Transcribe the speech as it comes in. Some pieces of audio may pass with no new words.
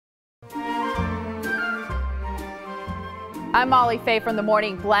I'm Molly Faye from the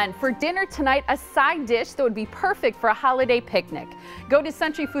Morning Blend. For dinner tonight, a side dish that would be perfect for a holiday picnic. Go to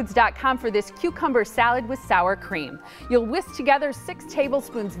centuryfoods.com for this cucumber salad with sour cream. You'll whisk together 6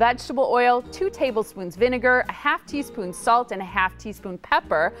 tablespoons vegetable oil, 2 tablespoons vinegar, a half teaspoon salt, and a half teaspoon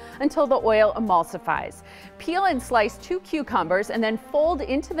pepper until the oil emulsifies. Peel and slice 2 cucumbers and then fold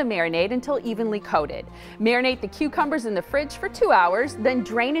into the marinade until evenly coated. Marinate the cucumbers in the fridge for 2 hours, then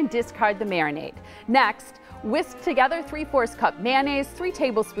drain and discard the marinade. Next, whisk together 3/4 cup mayonnaise, 3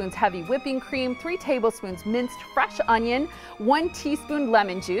 tablespoons heavy whipping cream, 3 tablespoons minced fresh onion, 1 teaspoon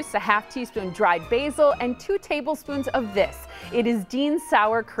lemon juice, a half teaspoon dried basil, and 2 tablespoons of this. It is Dean's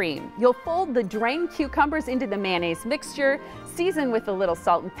sour cream. You'll fold the drained cucumbers into the mayonnaise mixture, season with a little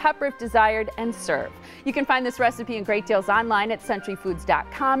salt and pepper if desired, and serve. You can find this recipe and great deals online at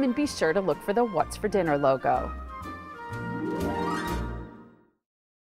centuryfoods.com, and be sure to look for the What's for Dinner logo.